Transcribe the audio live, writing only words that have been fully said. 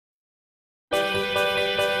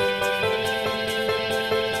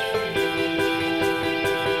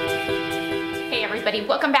everybody,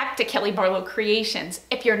 welcome back to Kelly Barlow Creations.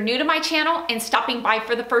 If you're new to my channel and stopping by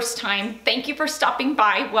for the first time, thank you for stopping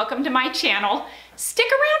by. Welcome to my channel. Stick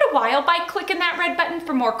around a while by clicking that red button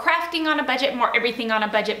for more crafting on a budget, more everything on a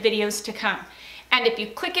budget videos to come. And if you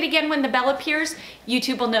click it again when the bell appears,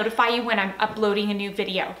 YouTube will notify you when I'm uploading a new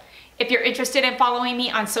video. If you're interested in following me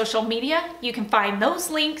on social media, you can find those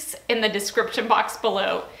links in the description box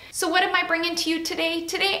below. So what am I bringing to you today?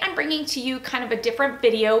 Today I'm bringing to you kind of a different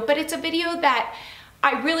video, but it's a video that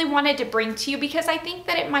I really wanted to bring to you because I think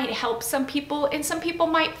that it might help some people and some people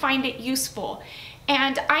might find it useful.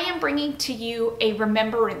 And I am bringing to you a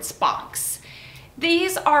remembrance box.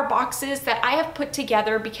 These are boxes that I have put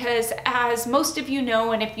together because, as most of you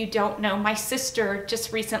know, and if you don't know, my sister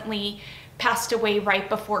just recently passed away right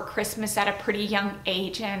before Christmas at a pretty young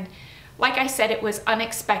age. And like I said, it was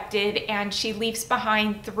unexpected, and she leaves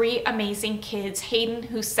behind three amazing kids: Hayden,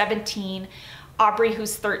 who's 17, Aubrey,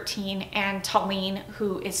 who's 13, and Talene,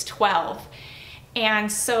 who is 12.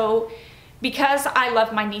 And so because I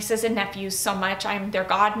love my nieces and nephews so much, I'm their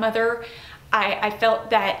godmother, I felt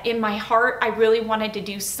that in my heart I really wanted to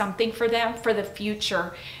do something for them for the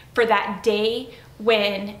future, for that day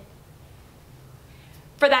when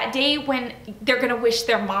they're gonna wish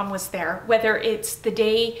their mom was there, whether it's the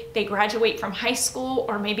day they graduate from high school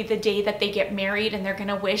or maybe the day that they get married and they're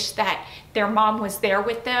gonna wish that their mom was there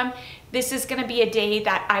with them. This is gonna be a day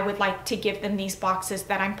that I would like to give them these boxes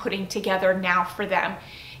that I'm putting together now for them.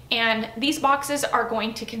 And these boxes are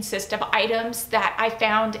going to consist of items that I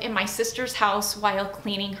found in my sister's house while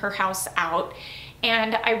cleaning her house out.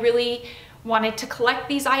 And I really wanted to collect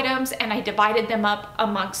these items, and I divided them up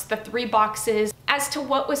amongst the three boxes as to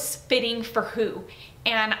what was fitting for who.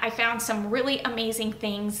 And I found some really amazing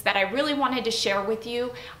things that I really wanted to share with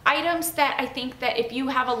you. Items that I think that if you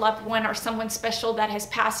have a loved one or someone special that has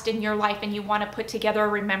passed in your life and you want to put together a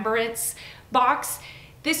remembrance box,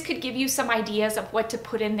 this could give you some ideas of what to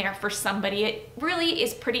put in there for somebody. It really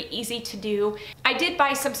is pretty easy to do. I did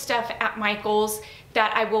buy some stuff at Michael's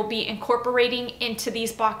that I will be incorporating into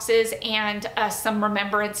these boxes, and some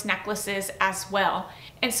remembrance necklaces as well.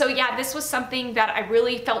 And so yeah, this was something that I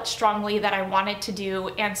really felt strongly that I wanted to do.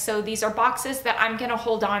 And so these are boxes that I'm gonna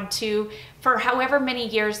hold on to for however many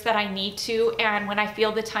years that I need to. And when I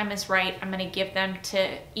feel the time is right, I'm gonna give them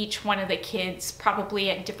to each one of the kids,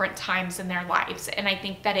 probably at different times in their lives. And I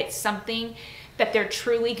think that it's something that they're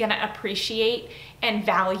truly gonna appreciate and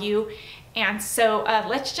value. And so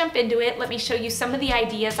let's jump into it. Let me show you some of the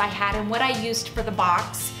ideas I had and what I used for the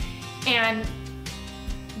box. And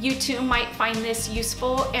you too might find this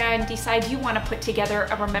useful and decide you want to put together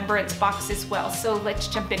a remembrance box as well. So let's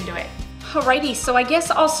jump into it. Alrighty, so I guess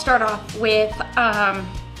I'll start off with,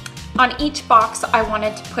 on each box I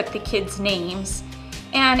wanted to put the kids' names.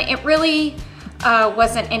 And it really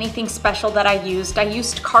wasn't anything special that I used. I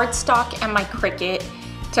used cardstock and my Cricut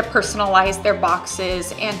to personalize their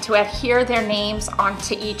boxes, and to adhere their names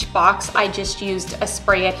onto each box I just used a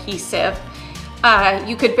spray adhesive.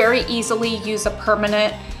 You could very easily use a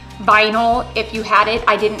permanent vinyl if you had it.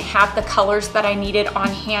 I didn't have the colors that I needed on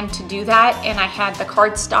hand to do that, and I had the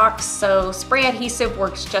cardstock, so spray adhesive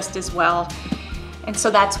works just as well. And so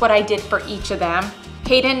that's what I did for each of them.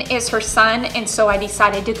 Hayden is her son, and so I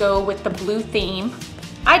decided to go with the blue theme.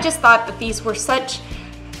 I just thought that these were such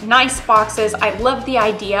nice boxes. I love the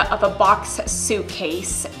idea of a box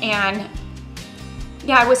suitcase, and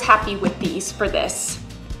yeah, I was happy with these for this.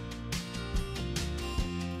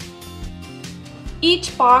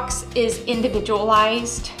 Each box is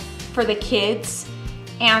individualized for the kids,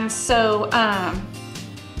 and so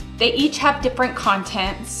they each have different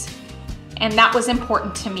contents, and that was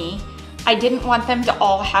important to me. I didn't want them to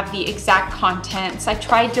all have the exact contents. I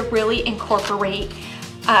tried to really incorporate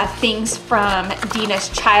things from Dina's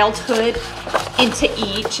childhood into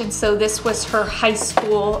each, and so this was her high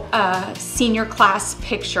school senior class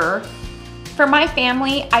picture. For my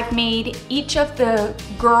family, I've made each of the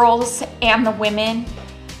girls and the women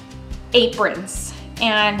aprons,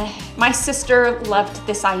 and my sister loved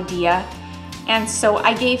this idea, and so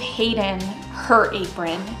I gave Hayden her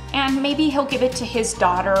apron, and maybe he'll give it to his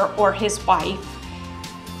daughter or his wife.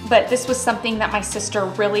 But this was something that my sister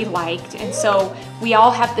really liked, and so we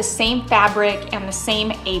all have the same fabric and the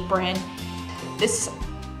same apron. This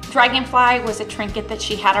dragonfly was a trinket that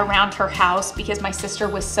she had around her house because my sister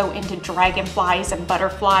was so into dragonflies and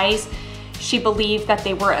butterflies. She believed that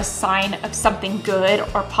they were a sign of something good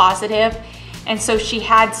or positive, and so she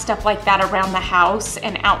had stuff like that around the house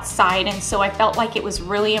and outside, and so I felt like it was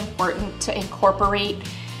really important to incorporate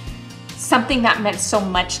something that meant so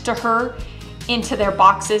much to her into their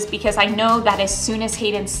boxes because I know that as soon as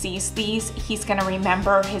Hayden sees these, he's gonna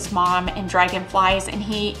remember his mom and dragonflies, and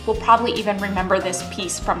he will probably even remember this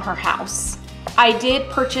piece from her house. I did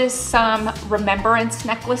purchase some remembrance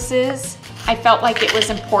necklaces. I felt like it was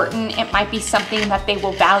important. It might be something that they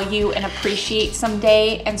will value and appreciate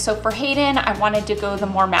someday. And so for Hayden, I wanted to go the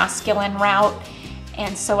more masculine route.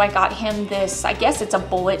 And so I got him this, I guess it's a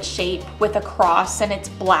bullet shape with a cross, and it's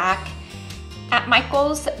black. At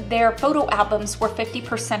Michael's, their photo albums were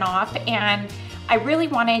 50% off, and I really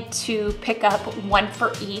wanted to pick up one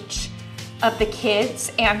for each of the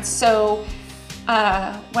kids. And so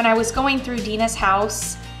when I was going through Dina's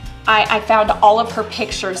house, I found all of her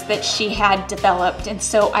pictures that she had developed. And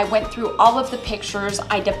so I went through all of the pictures,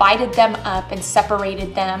 I divided them up and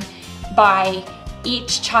separated them by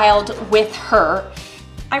each child with her.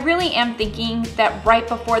 I really am thinking that right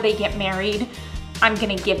before they get married, I'm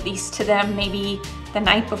gonna give these to them, maybe the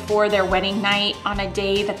night before their wedding night, on a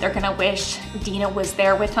day that they're gonna wish Dina was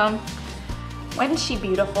there with them. Wasn't she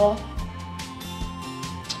beautiful?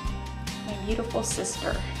 My beautiful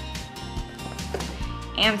sister.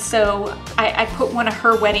 And so I put one of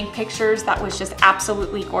her wedding pictures that was just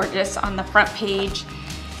absolutely gorgeous on the front page.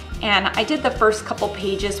 And I did the first couple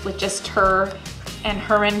pages with just her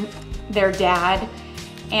and their dad.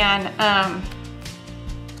 And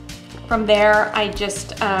from there, I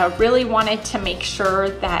just really wanted to make sure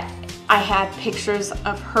that I had pictures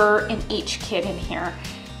of her and each kid in here,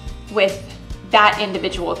 with that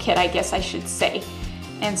individual kid, I guess I should say.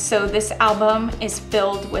 And so this album is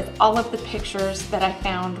filled with all of the pictures that I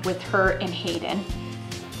found with her and Hayden.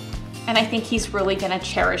 And I think he's really gonna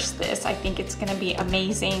cherish this. I think it's gonna be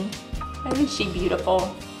amazing. Isn't she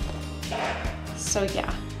beautiful? So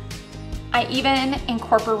yeah. I even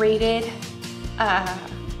incorporated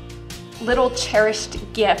little cherished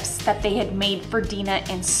gifts that they had made for Dina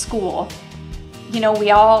in school. You know,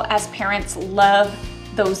 we all as parents love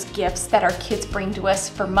those gifts that our kids bring to us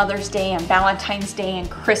for Mother's Day and Valentine's Day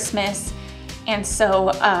and Christmas. And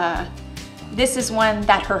so this is one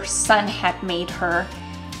that her son had made her.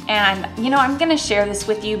 And you know, I'm gonna share this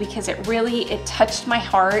with you because it touched my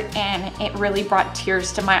heart, and it really brought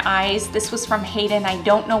tears to my eyes. This was from Hayden. I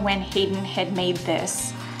don't know when Hayden had made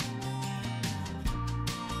this.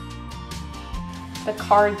 The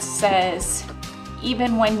card says,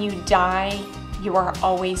 "Even when you die, you are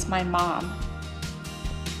always my mom."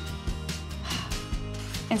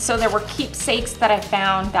 And so there were keepsakes that I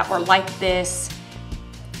found that were like this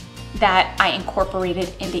that I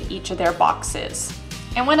incorporated into each of their boxes.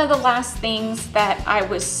 And one of the last things that I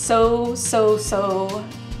was so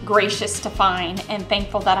gracious to find and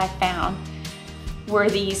thankful that I found were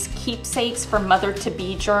these keepsakes for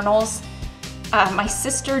mother-to-be journals. My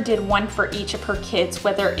sister did one for each of her kids,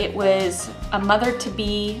 whether it was a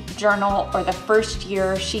mother-to-be journal or the first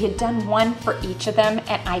year. She had done one for each of them,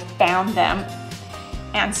 and I found them.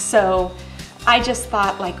 And so I just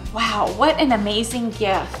thought, like, wow, what an amazing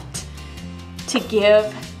gift to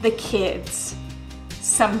give the kids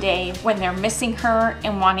someday when they're missing her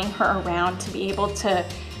and wanting her around, to be able to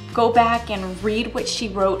go back and read what she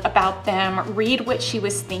wrote about them, read what she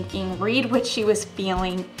was thinking, read what she was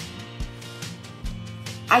feeling.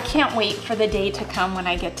 I can't wait for the day to come when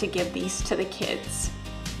I get to give these to the kids.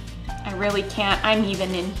 I really can't. I'm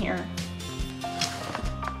even in here.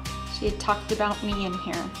 She had talked about me in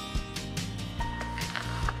here.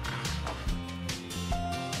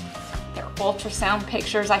 They're ultrasound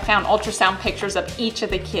pictures. I found ultrasound pictures of each of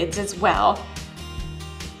the kids as well.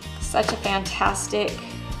 Such a fantastic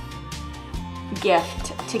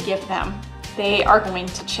gift to give them. They are going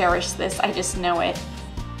to cherish this, I just know it.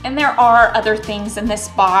 And there are other things in this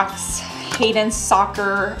box. Hayden's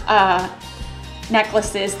soccer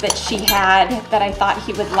necklaces that she had that I thought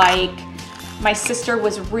he would like. My sister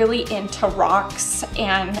was really into rocks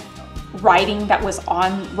and writing that was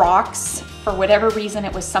on rocks. For whatever reason,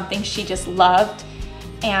 it was something she just loved.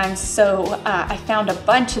 And so I found a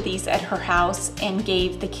bunch of these at her house and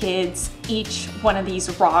gave the kids each one of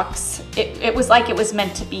these rocks. It was like it was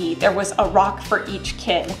meant to be. There was a rock for each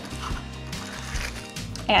kid.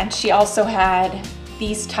 And she also had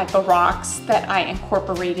these type of rocks that I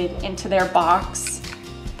incorporated into their box.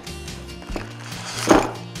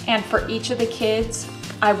 And for each of the kids,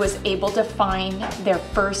 I was able to find their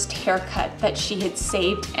first haircut that she had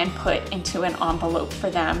saved and put into an envelope for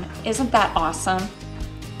them. Isn't that awesome?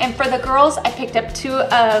 And for the girls, I picked up 2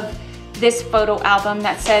 of this photo album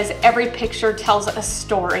that says every picture tells a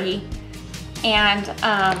story, and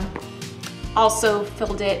also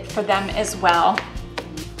filled it for them as well.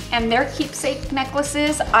 And their keepsake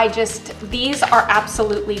necklaces, these are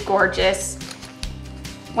absolutely gorgeous.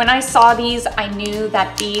 When I saw these, I knew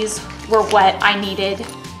that these were what I needed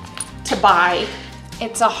to buy.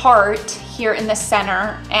 It's a heart here in the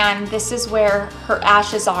center, and this is where her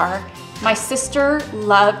ashes are. My sister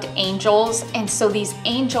loved angels, and so these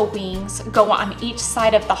angel wings go on each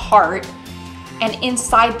side of the heart, and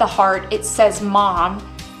inside the heart it says Mom.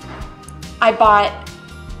 I bought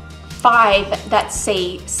 5 that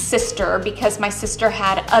say sister because my sister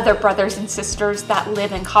had other brothers and sisters that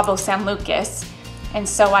live in Cabo San Lucas, and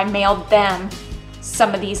so I mailed them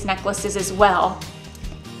some of these necklaces as well.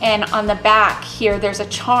 And on the back here there's a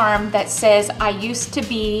charm that says, I used to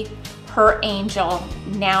be her angel,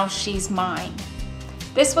 now she's mine.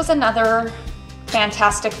 This was another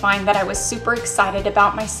fantastic find that I was super excited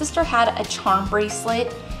about. My sister had a charm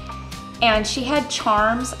bracelet, and she had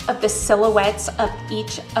charms of the silhouettes of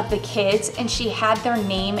each of the kids, and she had their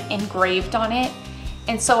name engraved on it.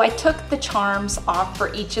 And so I took the charms off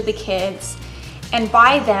for each of the kids, and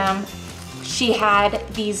by them she had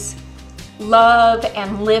these love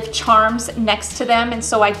and live charms next to them. And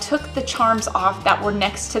so I took the charms off that were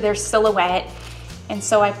next to their silhouette, and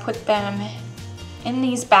so I put them in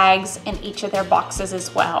these bags in each of their boxes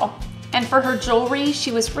as well. And for her jewelry,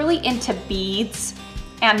 she was really into beads,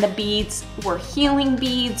 and the beads were healing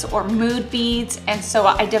beads or mood beads. And so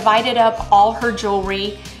I divided up all her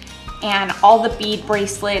jewelry and all the bead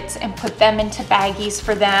bracelets and put them into baggies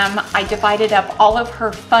for them. I divided up all of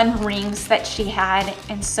her fun rings that she had,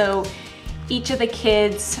 and so each of the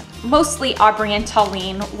kids, mostly Aubrey and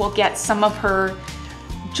Tallene, will get some of her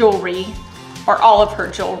jewelry, or all of her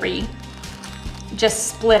jewelry, just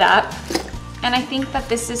split up. And I think that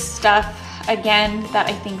this is stuff, again, that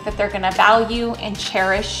I think that they're gonna value and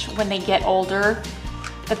cherish when they get older,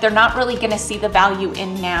 that they're not really gonna see the value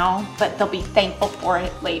in now, but they'll be thankful for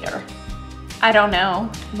it later. I don't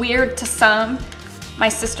know, weird to some. My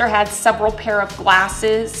sister had several pair of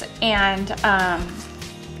glasses, and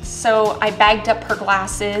so I bagged up her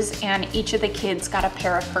glasses, and each of the kids got a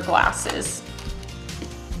pair of her glasses.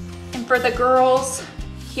 And for the girls,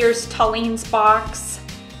 here's Tallene's box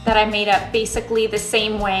that I made up basically the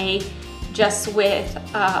same way, just with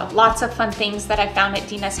lots of fun things that I found at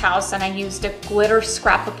Dina's house, and I used a glitter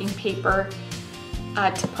scrapbooking paper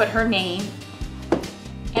to put her name.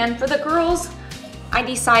 And for the girls, I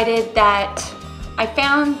decided that I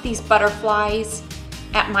found these butterflies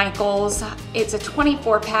at Michael's. It's a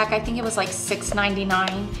 24 pack, I think it was like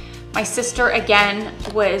 $6.99. My sister, again,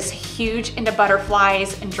 was huge into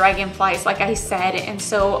butterflies and dragonflies, like I said, and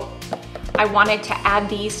so I wanted to add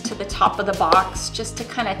these to the top of the box just to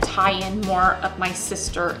kind of tie in more of my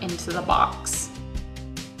sister into the box.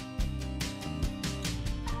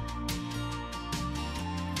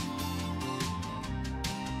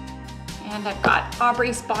 And I've got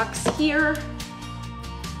Aubrey's box here.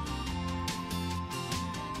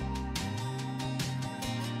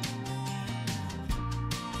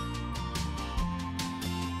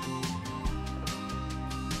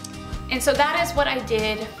 And so that is what I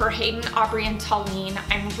did for Hayden, Aubrey, and Tallene.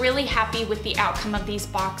 I'm really happy with the outcome of these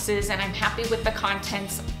boxes, and I'm happy with the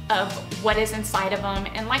contents of what is inside of them.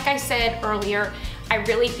 And like I said earlier, I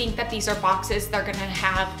really think that these are boxes that are gonna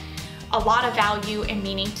have a lot of value and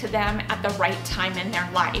meaning to them at the right time in their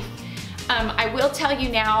life. I will tell you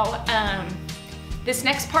now, this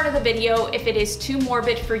next part of the video, if it is too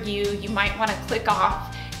morbid for you, you might wanna click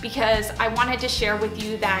off, because I wanted to share with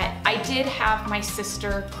you that I did have my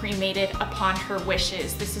sister cremated upon her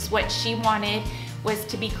wishes. This is what she wanted, was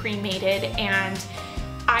to be cremated, and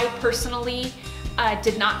I personally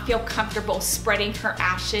did not feel comfortable spreading her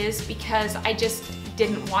ashes because I just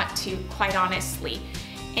didn't want to, quite honestly.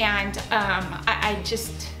 And I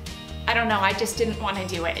don't know, I just didn't want to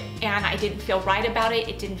do it, and I didn't feel right about it.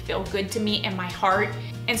 It didn't feel good to me in my heart.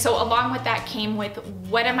 And so along with that came with,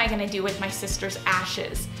 what am I going to do with my sister's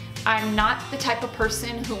ashes? I'm not the type of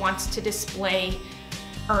person who wants to display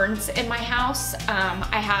urns in my house.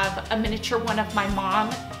 I have a miniature one of my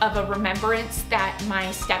mom of a remembrance that my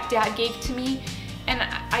stepdad gave to me, and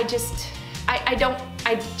I just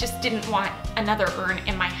didn't want another urn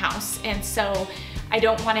in my house. And so I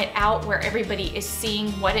don't want it out where everybody is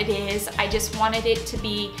seeing what it is. I just wanted it to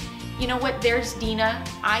be, you know what, there's Dina.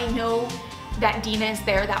 I know that Dina is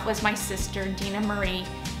there. That was my sister, Dina Marie.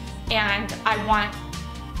 And I want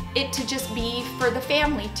it to just be for the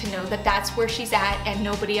family to know that that's where she's at, and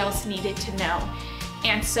nobody else needed to know.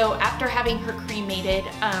 And so after having her cremated,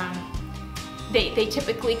 they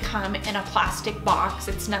typically come in a plastic box.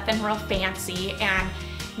 It's nothing real fancy, and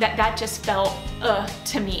that just felt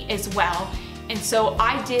to me as well. And so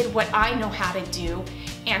I did what I know how to do.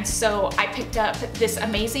 And so I picked up this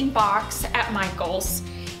amazing box at Michael's,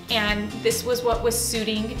 and this was what was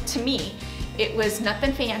suiting to me. It was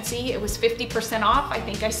nothing fancy. It was 50% off. I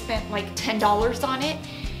think I spent like $10 on it.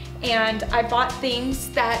 And I bought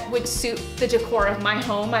things that would suit the decor of my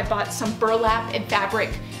home. I bought some burlap and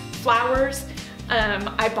fabric flowers.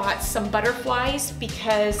 I bought some butterflies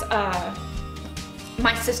because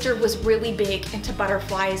my sister was really big into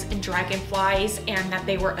butterflies and dragonflies, and that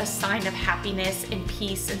they were a sign of happiness and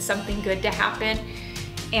peace and something good to happen.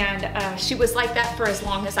 And she was like that for as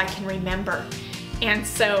long as I can remember. And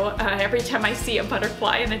so every time I see a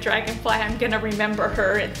butterfly and a dragonfly, I'm gonna remember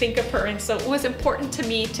her and think of her. And so it was important to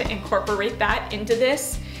me to incorporate that into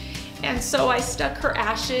this. And so I stuck her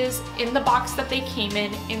ashes in the box that they came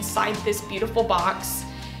in, inside this beautiful box.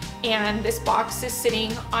 And this box is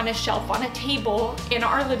sitting on a shelf on a table in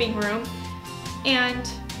our living room. And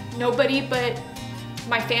nobody but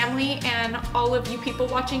my family and all of you people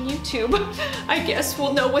watching YouTube, I guess,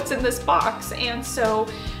 will know what's in this box. And so,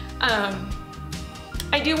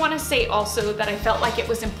 I do want to say also that I felt like it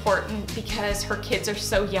was important, because her kids are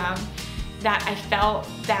so young, that I felt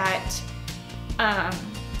that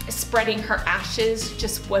spreading her ashes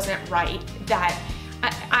just wasn't right, that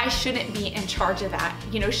I shouldn't be in charge of that.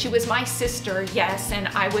 You know, she was my sister, yes, and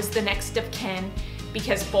I was the next of kin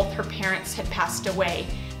because both her parents had passed away.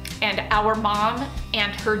 And our mom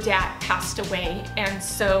and her dad passed away. And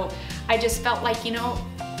so I just felt like, you know,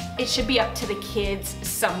 it should be up to the kids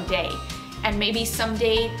someday. And maybe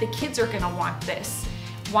someday the kids are gonna want this,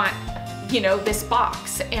 you know, this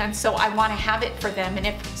box. And so I wanna have it for them. And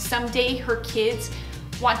if someday her kids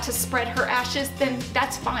want to spread her ashes, then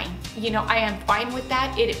that's fine. You know, I am fine with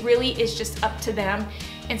that. It really is just up to them.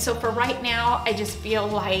 And so for right now, I just feel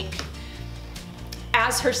like,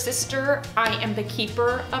 as her sister, I am the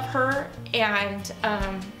keeper of her, and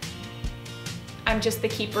I'm just the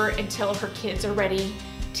keeper until her kids are ready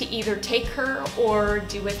to either take her or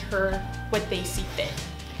do with her what they see fit.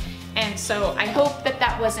 And so I hope that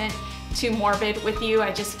that wasn't too morbid with you.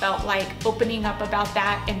 I just felt like opening up about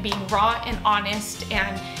that and being raw and honest.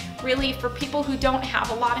 And really, for people who don't have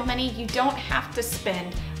a lot of money, you don't have to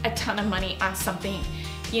spend a ton of money on something,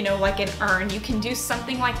 you know, like an urn. You can do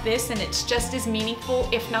something like this and it's just as meaningful,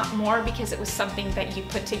 if not more, because it was something that you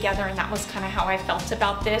put together. And that was kind of how I felt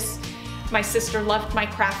about this. My sister loved my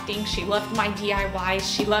crafting. She loved my DIYs.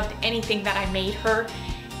 She loved anything that I made her.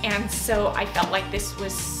 And so I felt like this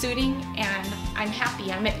was suiting, and I'm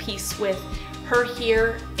happy. I'm at peace with her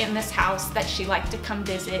here in this house that she liked to come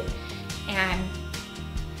visit. And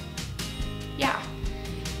yeah.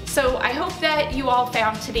 So I hope that you all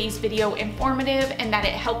found today's video informative and that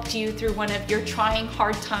it helped you through one of your trying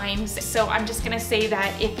hard times. So I'm just gonna say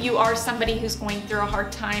that if you are somebody who's going through a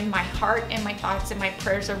hard time, my heart and my thoughts and my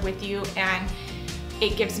prayers are with you, and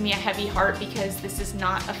it gives me a heavy heart because this is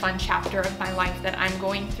not a fun chapter of my life that I'm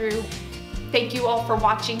going through. Thank you all for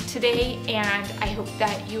watching today, and I hope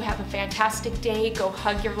that you have a fantastic day. Go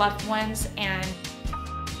hug your loved ones, and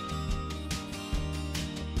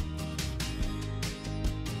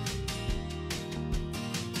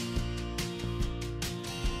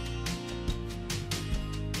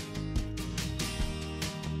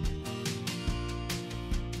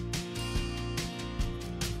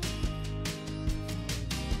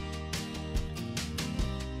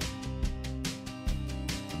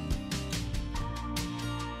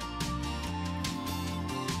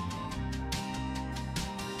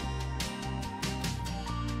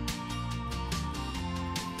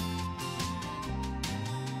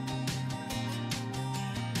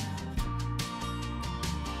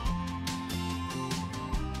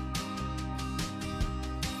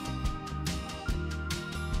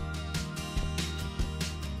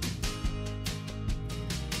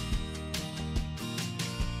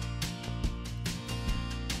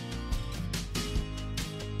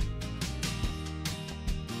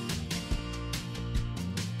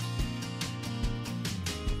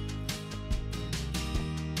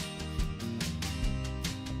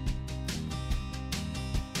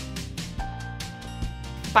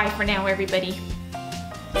bye for now, everybody.